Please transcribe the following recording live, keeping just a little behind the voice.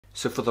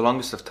So for the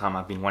longest of time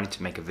I've been wanting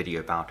to make a video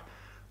about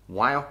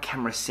why are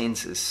camera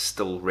sensors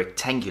still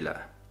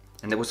rectangular?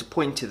 And there was a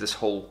point to this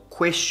whole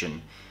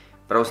question,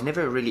 but I was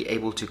never really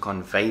able to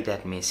convey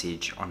that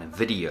message on a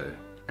video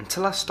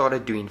until I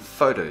started doing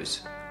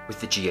photos with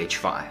the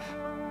GH5.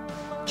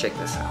 Check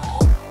this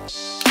out.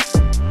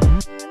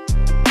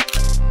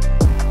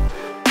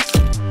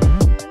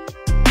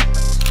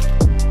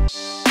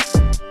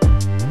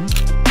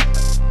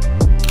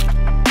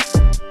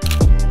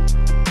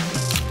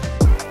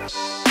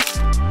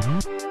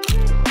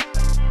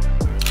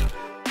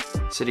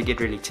 So to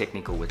get really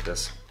technical with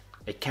this,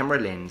 a camera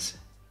lens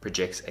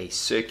projects a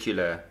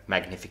circular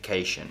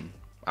magnification,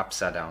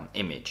 upside down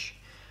image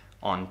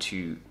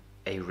onto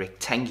a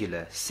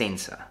rectangular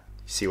sensor.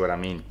 See what I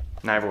mean?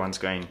 Now everyone's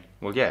going,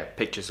 well yeah,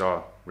 pictures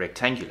are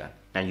rectangular.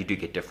 Now you do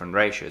get different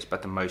ratios,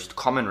 but the most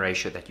common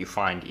ratio that you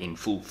find in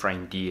full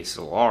frame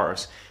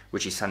DSLRs,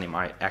 which is something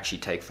I actually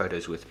take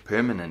photos with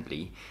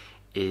permanently,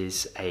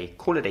 is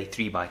call it a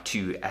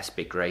 3:2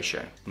 aspect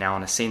ratio. Now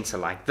on a sensor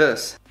like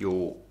this,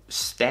 your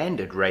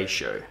standard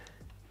ratio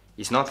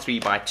is not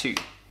 3:2,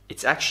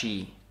 it's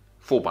actually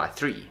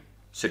 4:3.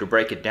 So to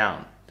break it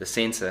down, the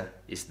sensor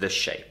is this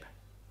shape,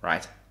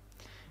 right?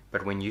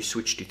 But when you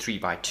switch to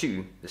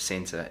 3:2, the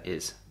sensor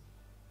is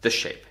this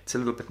shape. It's a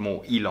little bit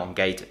more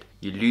elongated.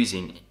 You're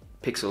losing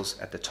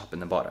pixels at the top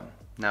and the bottom.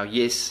 Now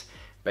yes,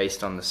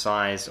 based on the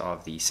size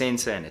of the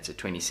sensor, and it's a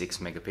 26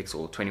 megapixel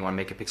or 21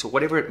 megapixel,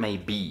 whatever it may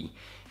be,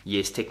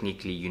 yes,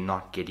 technically you're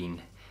not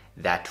getting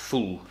that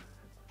full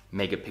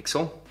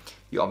megapixel.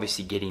 You're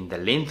obviously getting the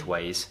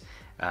lengthways,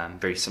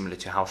 very similar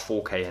to how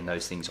 4K and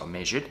those things are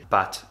measured,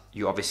 but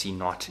you're obviously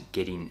not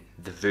getting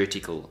the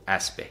vertical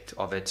aspect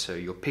of it, so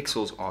your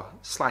pixels are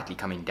slightly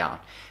coming down.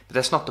 But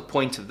that's not the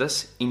point of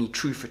this. Any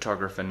true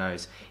photographer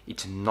knows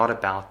it's not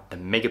about the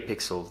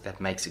megapixel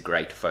that makes a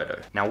great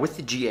photo. Now with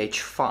the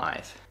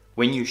GH5,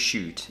 when you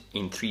shoot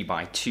in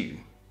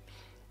 3:2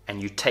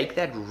 and you take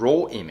that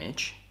raw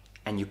image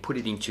and you put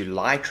it into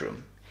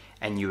Lightroom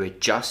and you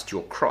adjust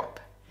your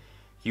crop,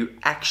 you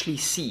actually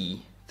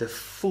see the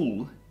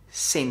full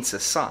sensor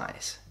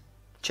size.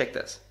 Check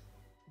this.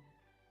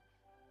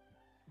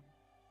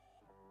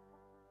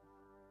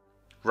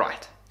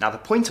 Right, now the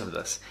point of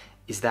this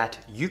is that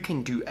you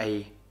can do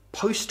a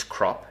post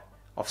crop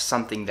of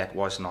something that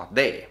was not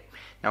there.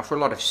 Now for a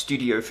lot of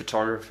studio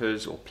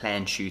photographers or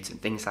plan shoots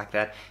and things like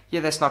that,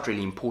 yeah, that's not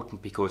really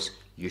important because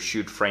you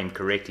should frame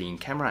correctly in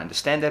camera, I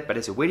understand that, but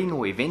as a wedding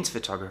or events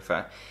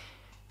photographer,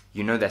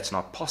 you know that's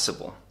not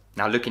possible.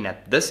 Now looking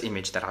at this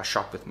image that I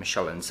shot with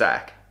Michelle and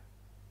Zach,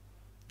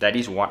 that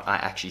is what I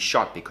actually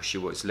shot because she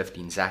was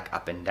lifting Zach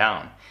up and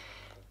down.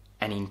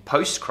 And in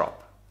post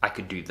crop, I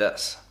could do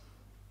this.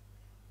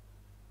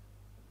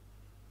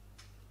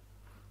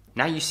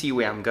 Now you see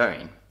where I'm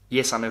going.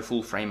 Yes, I know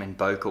full frame and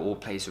bokeh all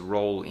plays a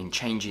role in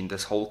changing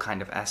this whole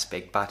kind of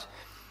aspect, but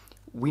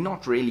we're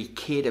not really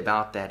cared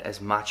about that as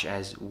much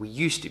as we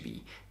used to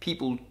be.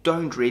 People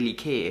don't really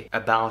care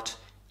about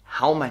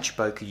how much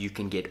bokeh you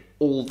can get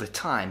all the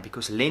time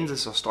because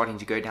lenses are starting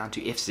to go down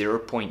to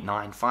f0.95,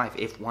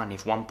 f1,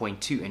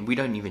 f1.2, and we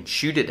don't even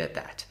shoot it at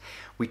that.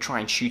 We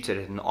try and shoot it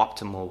at an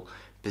optimal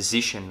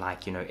position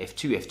like, you know,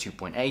 f2,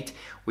 f2.8,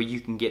 where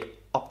you can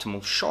get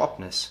optimal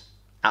sharpness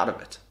out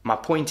of it. My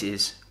point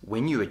is,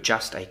 when you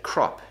adjust a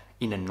crop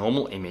in a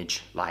normal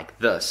image like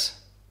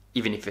this,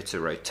 even if it's a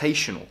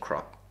rotational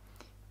crop,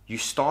 you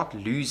start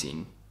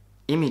losing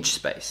image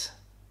space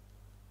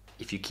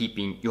if you're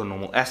keeping your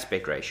normal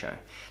aspect ratio.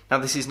 Now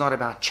this is not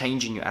about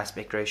changing your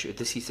aspect ratio,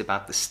 this is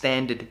about the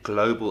standard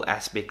global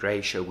aspect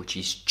ratio, which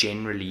is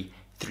generally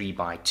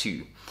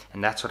 3:2,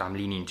 and that's what I'm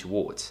leaning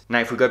towards. Now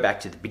if we go back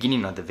to the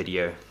beginning of the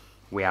video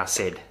where I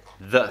said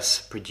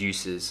this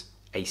produces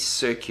a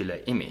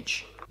circular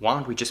image, why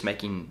aren't we just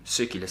making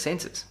circular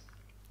sensors?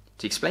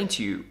 To explain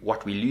to you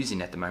what we're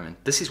losing at the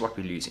moment, this is what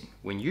we're losing.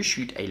 When you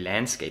shoot a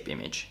landscape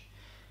image,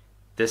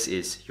 this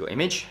is your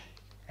image,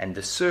 and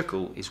the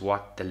circle is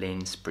what the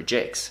lens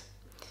projects.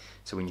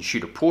 So when you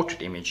shoot a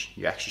portrait image,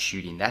 you're actually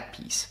shooting that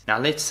piece. Now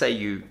let's say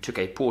you took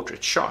a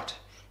portrait shot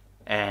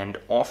and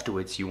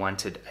afterwards you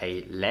wanted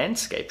a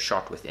landscape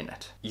shot within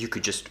it. You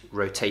could just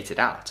rotate it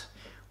out.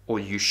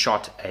 Or you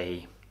shot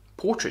a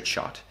portrait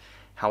shot,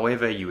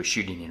 however you were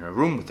shooting in a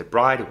room with the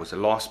bride, it was a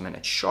last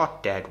minute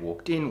shot, dad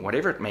walked in,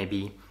 whatever it may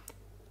be,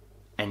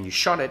 and you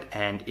shot it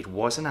and it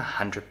wasn't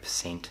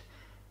 100%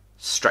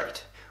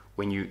 straight.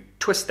 When you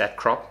twist that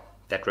crop,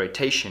 that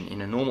rotation in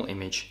a normal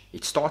image,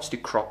 it starts to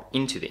crop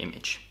into the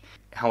image.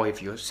 However,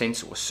 if your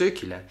sensor was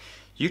circular,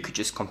 you could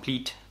just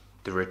complete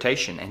the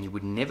rotation and you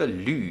would never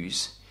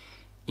lose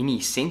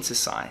any sensor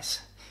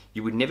size.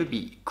 You would never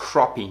be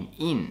cropping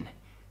in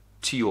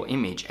to your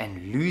image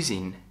and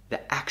losing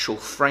the actual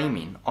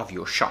framing of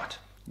your shot.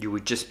 You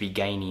would just be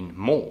gaining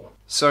more.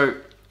 So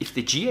if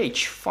the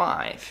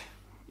GH5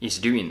 is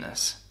doing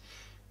this,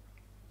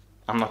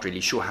 I'm not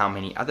really sure how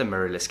many other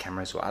mirrorless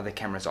cameras or other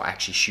cameras are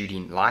actually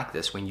shooting like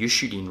this. When you're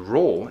shooting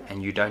raw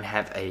and you don't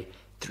have a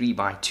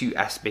 3:2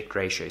 aspect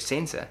ratio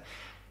sensor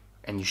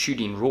and you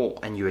shoot in raw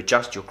and you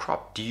adjust your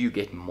crop, do you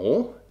get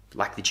more?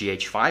 like the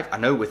GH5. I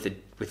know with the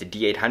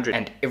D800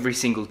 and every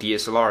single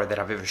DSLR that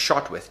I've ever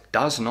shot with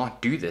does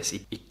not do this.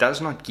 It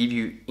does not give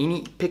you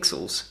any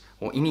pixels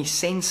or any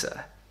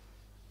sensor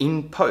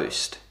in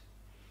post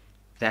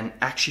than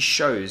actually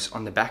shows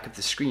on the back of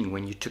the screen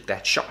when you took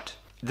that shot.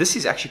 This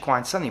is actually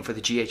quite something for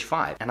the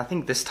GH5, and I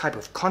think this type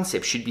of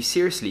concept should be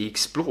seriously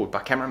explored by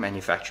camera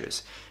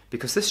manufacturers,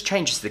 because this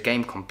changes the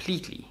game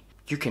completely.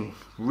 You can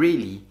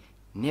really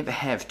never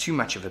have too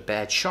much of a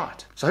bad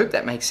shot. So I hope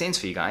that makes sense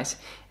for you guys,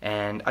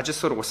 and I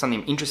just thought it was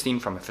something interesting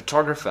from a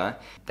photographer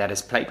that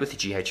has played with the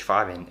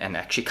GH5 and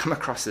actually come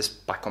across this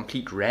by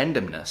complete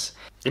randomness.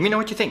 Let me know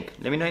what you think.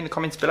 Let me know in the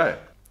comments below.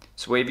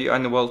 So wherever you are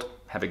in the world,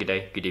 have a good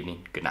day, good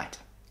evening, good night.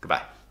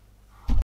 Goodbye.